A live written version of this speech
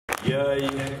Jei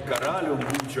karalium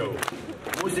būčiau.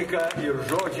 Muzika ir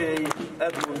žodžiai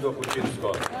Edmundo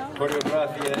Kučinsko.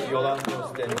 Choreografija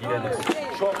Jolantos Tendienės.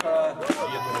 Šoka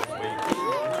Lietuvos vaikų.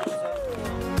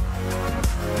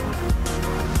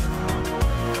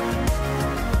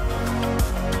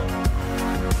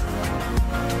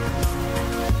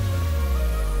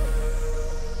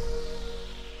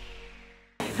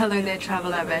 Hello there,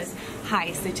 travel lovers.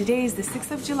 Hi, so today is the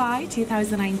 6th of July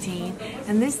 2019,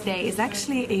 and this day is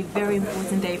actually a very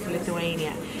important day for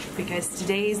Lithuania because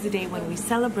today is the day when we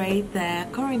celebrate the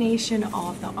coronation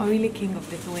of the only king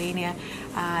of Lithuania,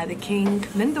 the King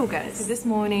Mindaugas. So this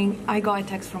morning I got a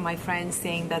text from my friend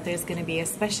saying that there's going to be a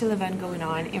special event going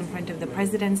on in front of the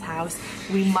president's house.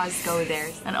 We must go there.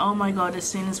 And oh my god, as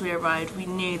soon as we arrived, we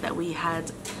knew that we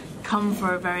had come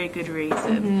for a very good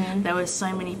reason. There were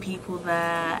so many people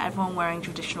there, everyone wearing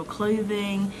traditional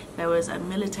clothing, there was a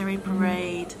military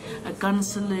parade, a gun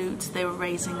salute, they were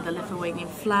raising the Lithuanian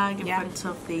flag in front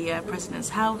of the president's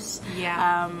house.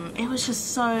 It was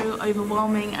just so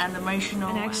overwhelming and emotional.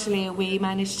 And actually we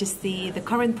managed to see the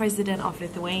current president of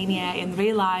Lithuania in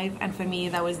real life, and for me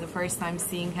that was the first time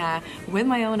seeing her with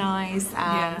my own eyes.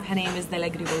 Her name is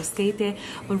Dalia Grybauskaitė,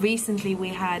 but recently we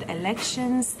had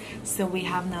elections, so we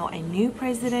have now a new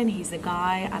president. He's a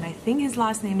guy, and I think his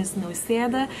last name is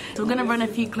Nausėda. So we're going to run a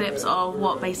few clips of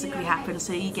what basically happened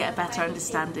so you get a better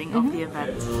understanding of the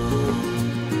event.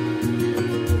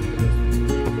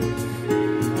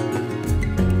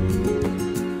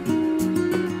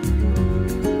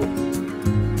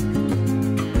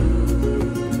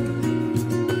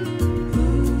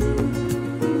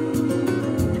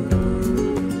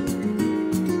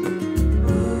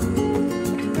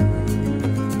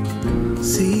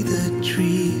 See the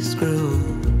trees grow,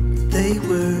 they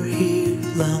were here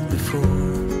long before.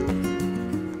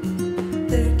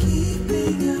 They're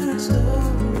keeping our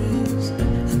stories,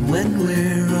 and when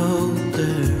we're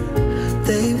older,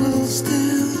 they will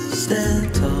still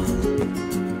stand tall.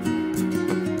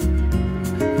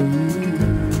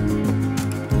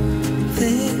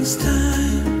 Things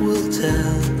time will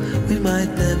tell, we might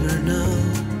never know.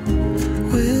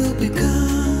 We'll be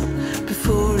gone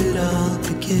before it all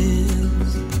begins.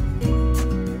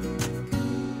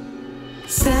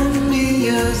 Send me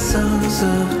your songs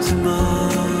of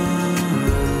tomorrow.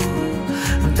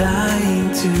 I'm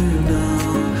dying to know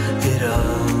it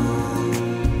all.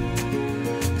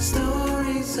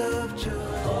 Stories of joy.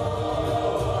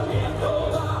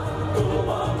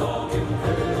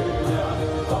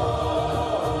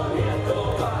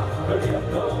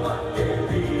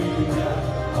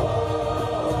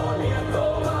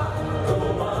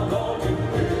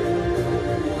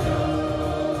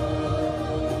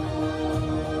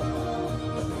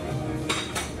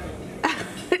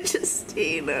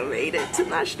 Justina made it to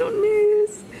national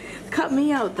news. Cut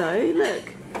me out though,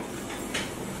 look.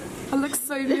 I look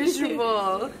so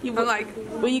miserable.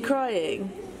 Were you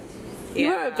crying? You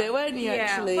were a bit, weren't you,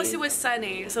 actually? Plus it was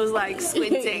sunny, so I was like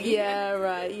squinting. Yeah,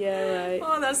 right.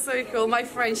 Oh, that's so cool. My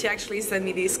friend, she actually sent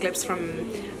me these clips from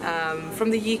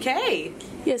the UK.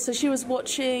 Yeah, so she was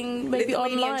watching maybe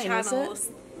Lithuanian online, channels. is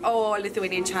it? Oh,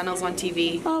 Lithuanian channels on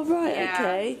TV. Oh, right,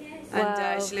 okay. And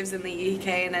Wow. she lives in the UK,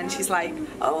 and then she's like,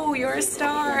 oh, you're a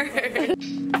star.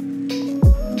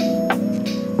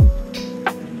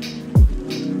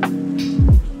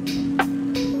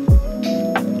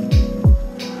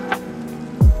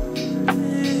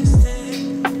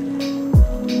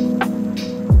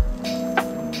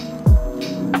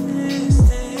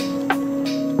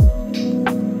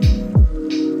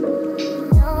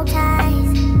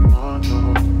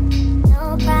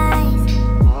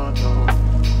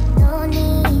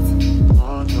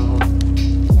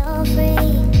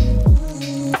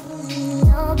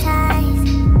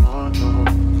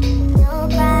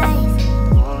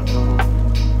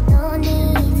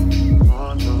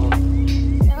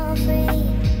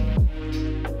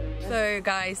 So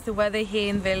guys, the weather here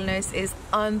in Vilnius is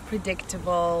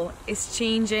unpredictable. It's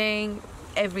changing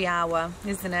every hour,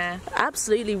 isn't it?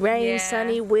 Absolutely, rain,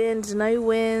 sunny, wind, no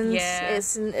wind.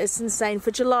 It's insane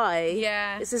for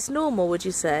July. Is this normal, would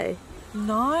you say?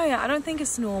 No, I don't think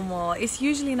it's normal. It's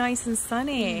usually nice and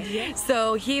sunny.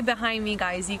 So here behind me,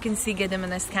 guys, you can see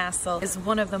Gediminas Castle. It's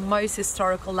one of the most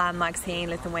historical landmarks here in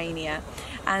Lithuania.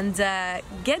 And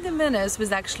Gediminas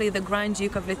was actually the Grand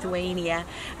Duke of Lithuania,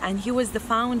 and he was the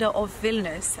founder of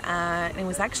Vilnius. It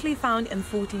was actually found in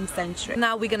 14th century.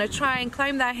 Now we're gonna try and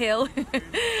climb that hill.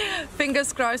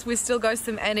 Fingers crossed we still got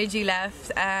some energy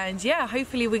left, and yeah,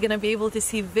 hopefully we're gonna be able to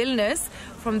see Vilnius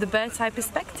from the bird's eye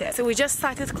perspective. So we just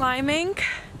started climbing.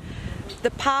 The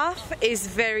path is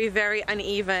very, very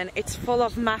uneven. It's full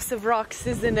of massive rocks,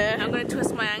 isn't it? I'm going to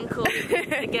twist my ankle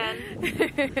again.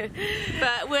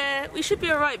 But we should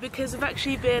be alright because we've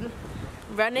actually been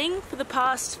running for the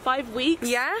past 5 weeks.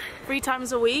 Yeah? 3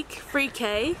 times a week,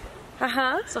 3K.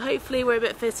 So hopefully we're a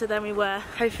bit fitter than we were.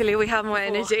 Hopefully we have more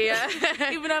energy, yeah.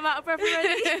 Even though I'm out of breath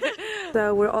already.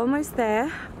 So we're almost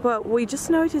there, but we just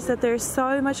noticed that there's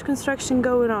so much construction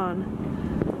going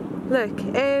on.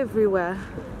 Look, everywhere.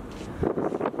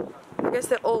 I guess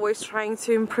they're always trying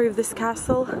to improve this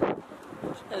castle.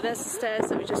 Oh, there's the stairs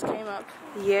that we just came up.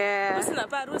 Yeah. Wasn't that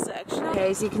bad, was it, actually? Okay,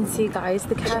 as you can see, guys,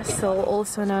 the castle,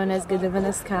 also known as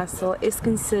Gediminas Castle, is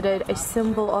considered a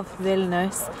symbol of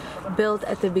Vilnius, built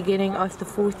at the beginning of the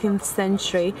 14th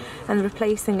century and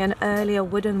replacing an earlier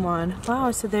wooden one.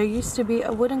 Wow, so there used to be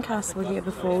a wooden castle here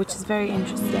before, which is very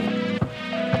interesting.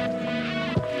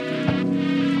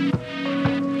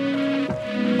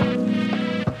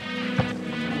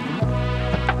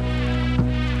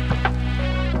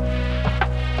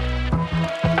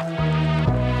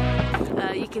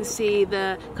 See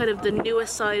the kind of the newer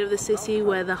side of the city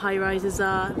where the high rises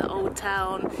are, the old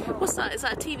town. What's that? Is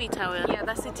that a TV tower? Yeah,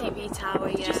 that's a TV tower.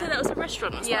 Yeah. Did you say that was a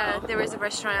restaurant as well? Yeah, there is a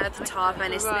restaurant at the top,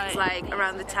 and it's like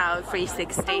around the tower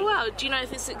 360. Oh wow! Do you know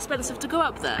if it's expensive to go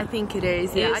up there? I think it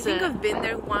is. Yeah, I think it? I've been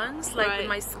there once, like with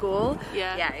my school.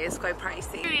 Yeah. Yeah, it's quite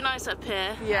pricey. Really nice up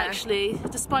here. Yeah. Actually,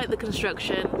 despite the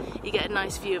construction, you get a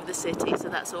nice view of the city, so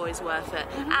that's always worth it.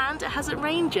 And it hasn't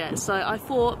rained yet, so I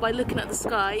thought by looking at the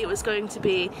sky, it was going to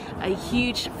be a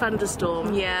huge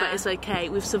thunderstorm. Yeah. But it's okay.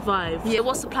 We've survived. Yeah. So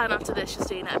what's the plan after this,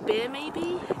 Justina? A beer,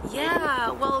 maybe?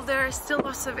 Yeah. Well, there are still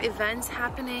lots of events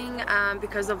happening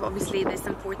because of obviously this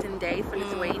important day for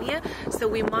Lithuania. So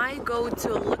we might go to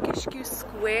Lukiškių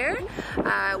Square,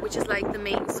 which is like the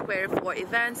main square for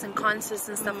events and concerts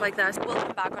and stuff like that. We'll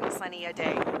come back on a sunnier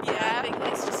day. Yeah. I think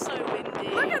it's just so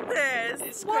windy. Look at this.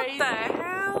 It's what crazy. the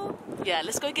hell? Yeah,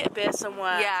 let's go get a beer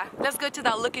somewhere. Yeah, let's go to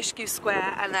that Lukiškių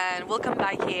Square and then we'll come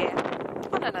back here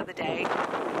on another day.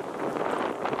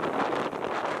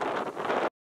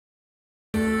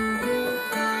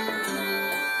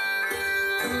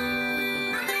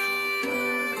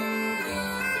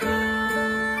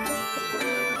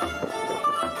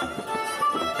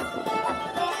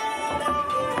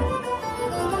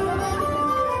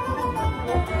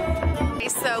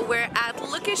 So we're at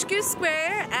Lukiškių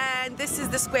Square, and this is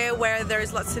the square where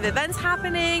there's lots of events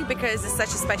happening because it's such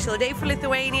a special day for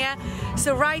Lithuania.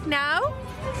 So right now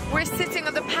we're sitting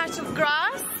on the patch of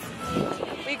grass.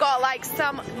 We got like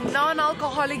some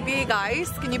non-alcoholic beer, guys.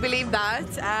 Can you believe that?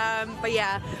 But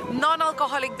yeah,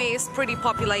 non-alcoholic beer is pretty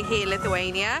popular here in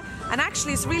Lithuania, and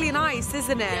actually it's really nice,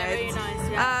 isn't it? Yeah, very nice.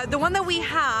 Yeah. The one that we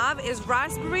have is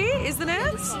raspberry, isn't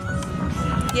it?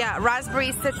 Yeah,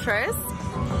 raspberry citrus.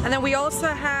 And then we also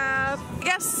have, I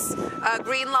guess,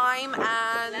 green lime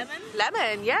and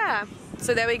lemon, yeah.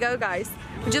 So there we go, guys.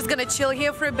 We're just gonna chill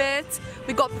here for a bit.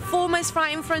 We got performers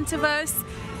right in front of us.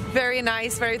 Very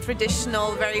nice, very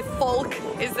traditional, very folk,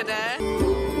 isn't it?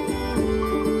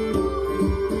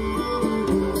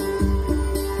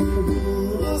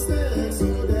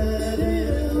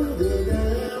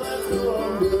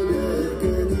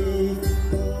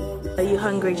 Are you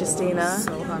hungry, Justina?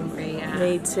 So hungry, yeah.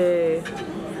 Me too.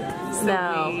 So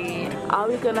now, are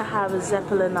we gonna have a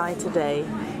Zeppelin night today?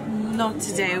 Not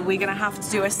today. We're gonna have to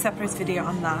do a separate video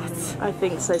on that. I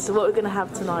think so. So what are we gonna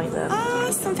have tonight then?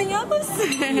 Something else?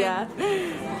 Yeah.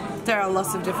 There are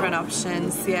lots of different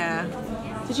options, yeah.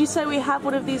 Did you say we have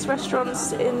one of these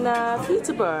restaurants in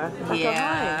Peterborough?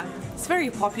 Yeah. It's very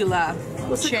popular.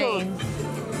 What's it called?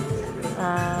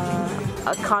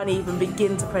 I can't even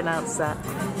begin to pronounce that.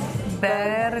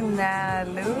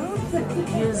 Bernalu?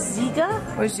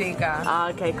 Uziga? Ah,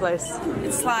 okay, close.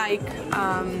 It's like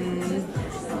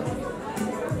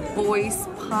boys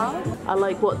pub. I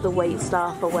like what the wait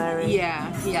staff are wearing.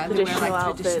 Yeah, they wear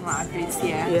like traditional outfits,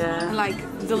 yeah. And, like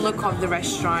the look of the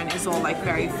restaurant is all like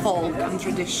very folk and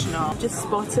traditional. Just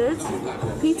spotted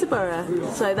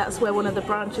Peterborough, so that's where one of the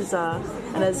branches are,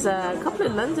 and there's a couple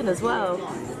in London as well.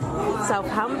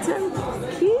 Southampton,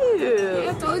 cute.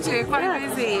 Yeah, I told you, quite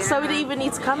busy. Yeah. So we didn't even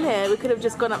need to come here. We could have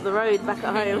just gone up the road back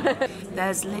at home.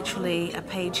 There's literally a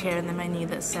page here in the menu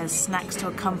that says snacks to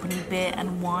accompany beer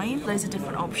and wine. Loads of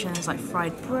different options like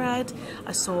fried bread.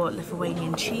 I saw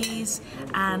Lithuanian cheese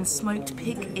and smoked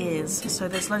pig ears. So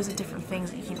there's loads of different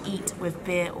things that you can eat with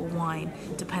beer or wine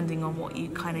depending on what you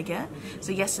kind of get.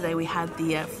 So yesterday we had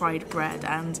the fried bread,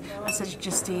 and I said to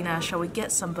Justina, shall we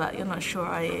get some? But you're not sure,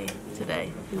 are you,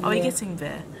 today? Are we getting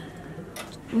beer?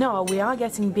 No, we are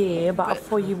getting beer, but I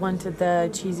thought you wanted the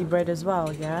cheesy bread as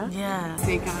well, yeah? Yeah. So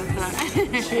you can have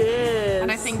that. Cheers!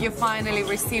 And I think you finally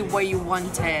received what you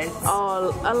wanted.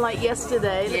 Oh, unlike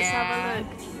yesterday, let's Yeah. have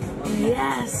a look.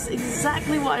 Yes,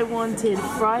 exactly what I wanted.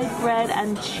 Fried bread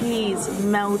and cheese,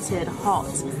 melted,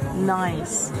 hot,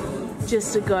 nice.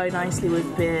 Just to go nicely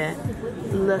with beer.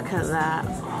 Look at that.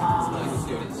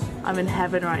 Oh, I'm in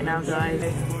heaven right now, guys.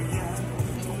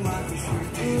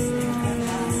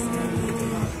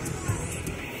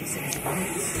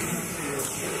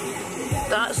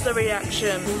 That's the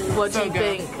reaction. What do you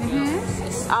think?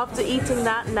 After eating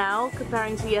that now,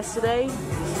 comparing to yesterday,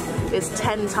 it's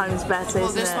 10 times better, Well,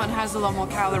 isn't this it? one has a lot more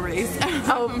calories.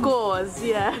 Oh, of course,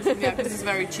 yeah. Yeah, because it's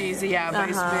very cheesy, yeah, but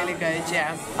it's really good,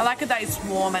 yeah. I like it that it's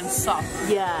warm and soft.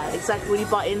 Yeah, exactly. When you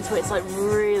bite into it, it's like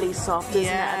really soft, isn't it?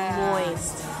 And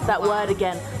moist. That word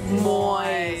again,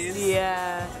 moist.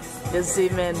 Yeah. Just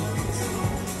zoom in.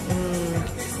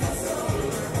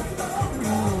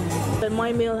 So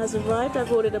my meal has arrived.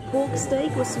 I've ordered a pork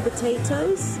steak with some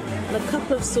potatoes and a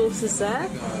couple of sauces there.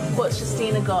 What's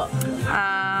Justina got?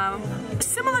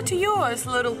 Similar to yours,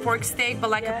 little pork steak, but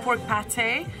like a pork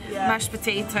pate, mashed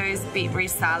potatoes, beetroot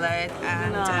salad,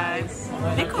 and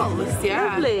pickles.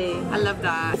 Yeah, Lovely. I love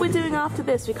that. What we're doing after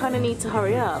this, we kind of need to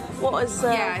hurry up. What is?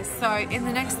 Yeah, so in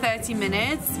the next 30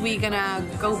 minutes, we're gonna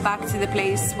go back to the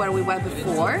place where we were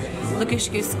before,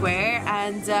 Lukiškių Square,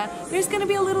 and there's gonna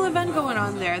be a little event going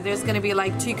on there. There's gonna be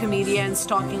like 2 comedians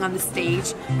talking on the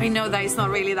stage. I know that it's not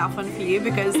really that fun for you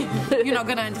because you're not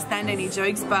gonna understand any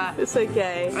jokes, but It's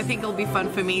okay. I think it'll be fun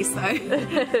for me. So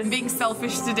I'm being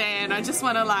selfish today, and I just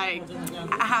want to like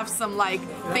have some like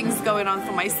things going on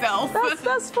for myself.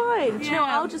 That's fine. Do you know what?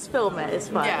 Yeah. I'll just film it. It's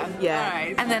fine. Yeah. All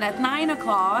right. And then at 9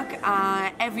 o'clock,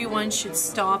 everyone should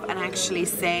stop and actually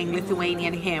sing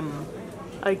Lithuanian hymn.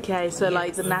 Okay, so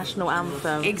like the national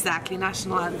anthem. Exactly,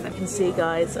 national anthem. You can see,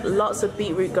 guys, lots of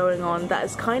beetroot going on. That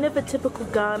is kind of a typical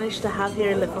garnish to have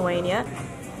here in Lithuania.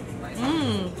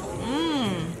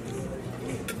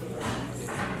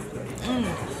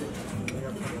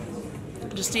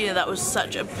 Justina, that was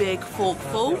such a big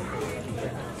forkful.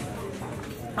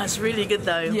 That's really good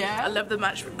though. Yeah. I love the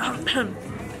mashed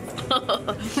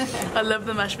I love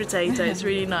the mashed potato. It's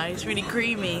really nice, really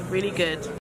creamy, really good.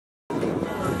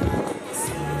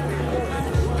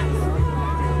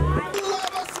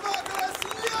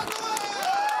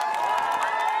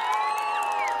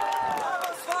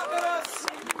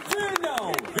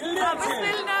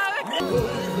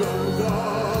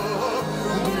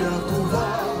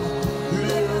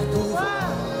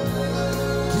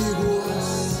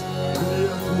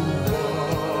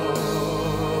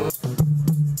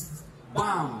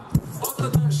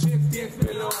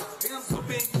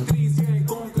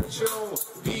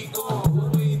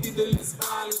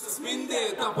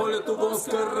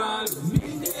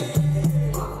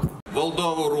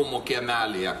 Valdovų rūmų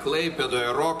kiemelyje,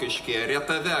 Klaipėdoje, Rokiškyje,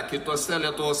 Rietave, kitose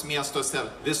Lietuvos miestuose,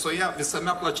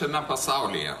 visame plačiame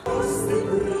pasaulyje.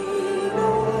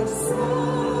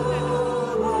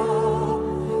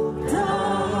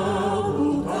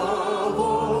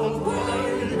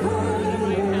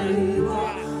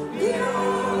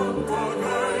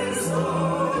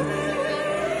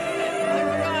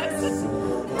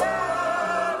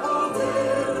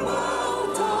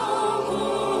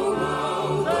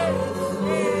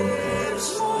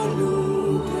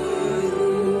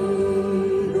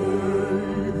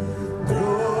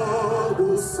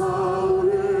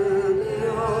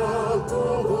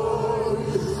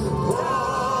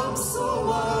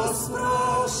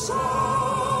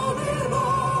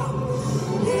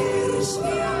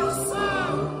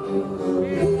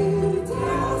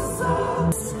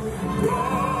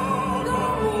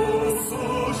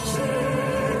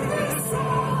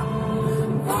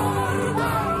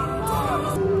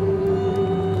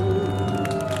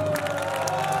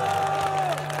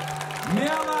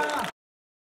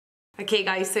 Okay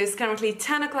guys, so it's currently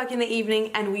 10 o'clock in the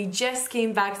evening and we just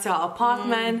came back to our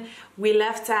apartment. We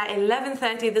left at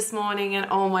 11:30 this morning and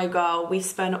oh my god, we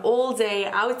spent all day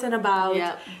out and about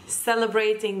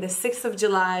celebrating the 6th of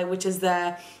July, which is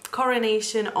the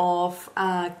coronation of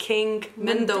King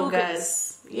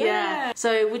Mindaugas. Yeah.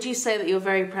 So would you say that you're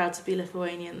very proud to be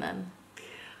Lithuanian then?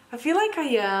 I feel like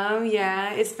I am,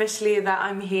 yeah, especially that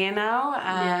I'm here now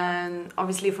and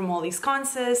obviously from all these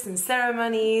concerts and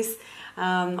ceremonies,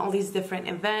 all these different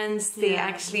events, they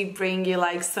actually bring you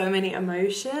like so many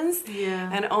emotions.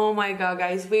 And oh my god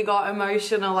guys, we got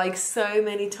emotional like so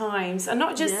many times, and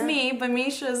not just me but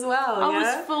Misha as well. I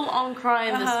was full on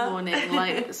crying this morning,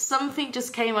 like something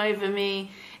just came over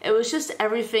me. It was just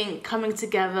everything coming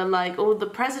together. Like all the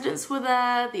presidents were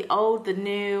there, the old, the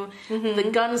new, the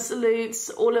gun salutes,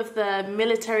 all of the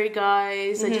military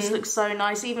guys. They just looked so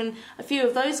nice. Even a few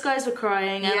of those guys were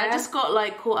crying, and I just got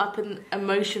like caught up in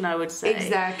emotion, I would say.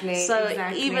 Exactly.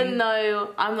 So even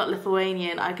though I'm not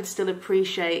Lithuanian, I could still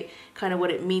appreciate kind of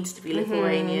what it means to be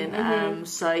Lithuanian.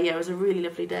 So yeah, it was a really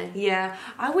lovely day. Yeah,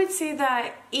 I would say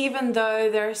that even though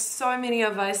there are so many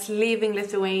of us leaving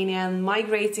Lithuania and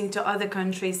migrating to other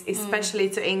countries, especially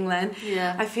to England,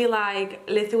 I feel like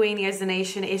Lithuania as a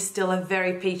nation is still a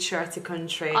very patriotic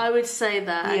country. I would say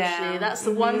that, actually. That's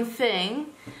the one thing,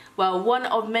 well, one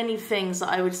of many things that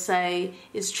I would say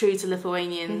is true to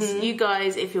Lithuanians. You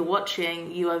guys, if you're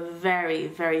watching, you are very,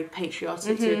 very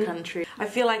patriotic to your country. I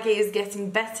feel like it is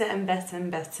getting better and better and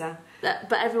better.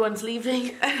 But everyone's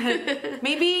leaving.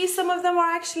 Maybe some of them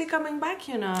are actually coming back,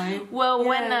 you know. Well,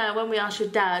 when we asked your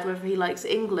dad whether he likes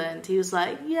England, he was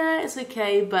like, yeah, it's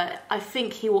okay, but I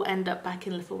think he will end up back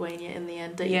in Lithuania in the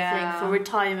end, don't you think? For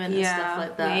retirement and stuff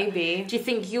like that. Maybe. Do you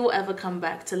think you'll ever come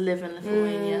back to live in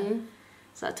Lithuania?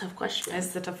 Is that a tough question?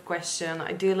 It's a tough question.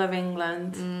 I do love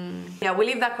England. Yeah, we'll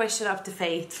leave that question up to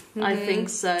fate. I think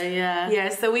so, yeah. Yeah,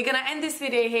 so we're gonna end this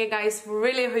video here, guys.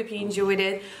 Really hope you enjoyed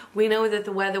it. We know that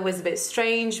the weather was a bit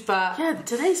strange, but... yeah,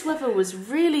 today's weather was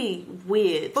really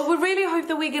weird. But we really hope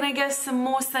that we're gonna get some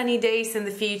more sunny days in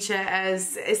the future,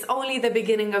 as it's only the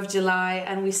beginning of July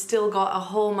and we still got a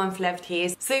whole month left here.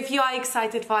 So if you are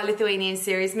excited for our Lithuanian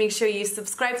series, make sure you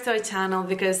subscribe to our channel,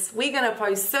 because we're gonna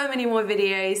post so many more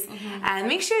videos. And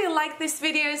make sure you like this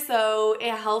video, so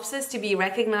it helps us to be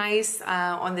recognized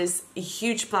on this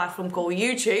huge platform called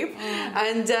YouTube.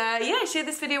 And yeah, share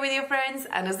this video with your friends.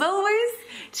 And as always,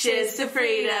 cheers to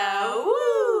freedom!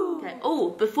 Woo! Okay. Oh,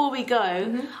 before we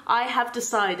go, I have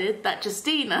decided that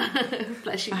Justina,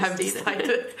 bless you,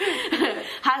 Justina,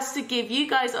 has to give you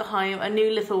guys at home a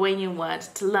new Lithuanian word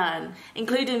to learn,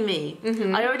 including me.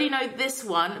 I already know this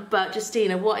one, but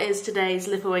Justina, what is today's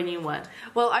Lithuanian word?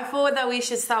 Well, I thought that we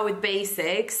should start with basics.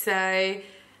 So,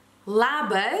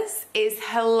 labas is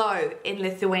hello in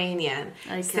Lithuanian.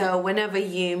 Okay. So whenever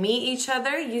you meet each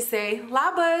other, you say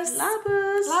labas.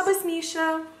 Labas. Labas,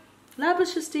 Misha.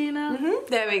 Labas, Justina.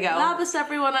 There we go. Labas,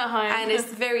 everyone at home. And it's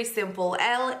very simple.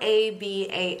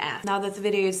 L-A-B-A-S. Now that the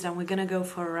video is done, we're gonna go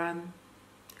for a run.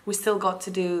 We still got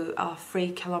to do our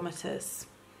 3 kilometers.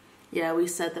 Yeah, we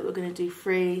said that we're going to do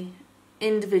 3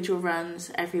 individual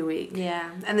runs every week. Yeah,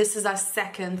 and this is our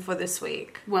 2nd for this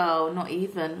week. Well, not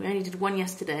even. We only did 1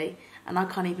 yesterday, and I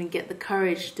can't even get the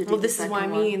courage to do Well, the this is second what I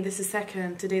one. mean. This is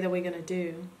 2nd today that we're gonna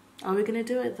do. Are we going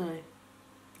to do it, though?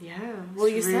 Yeah. Well,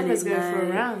 you said let's go for a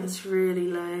run. It's really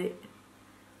late.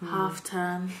 Half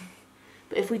term.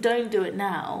 But if we don't do it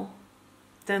now,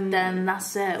 then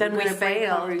that's it. Then we're we gonna break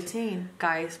our failed. routine.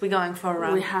 Guys, we're going for a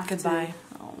run. We have Goodbye.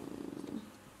 to.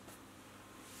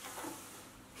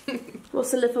 Oh.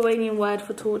 What's the Lithuanian word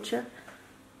for torture?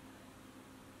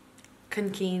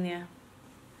 Kankinia.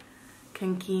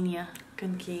 Kankinia.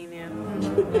 Kankinia.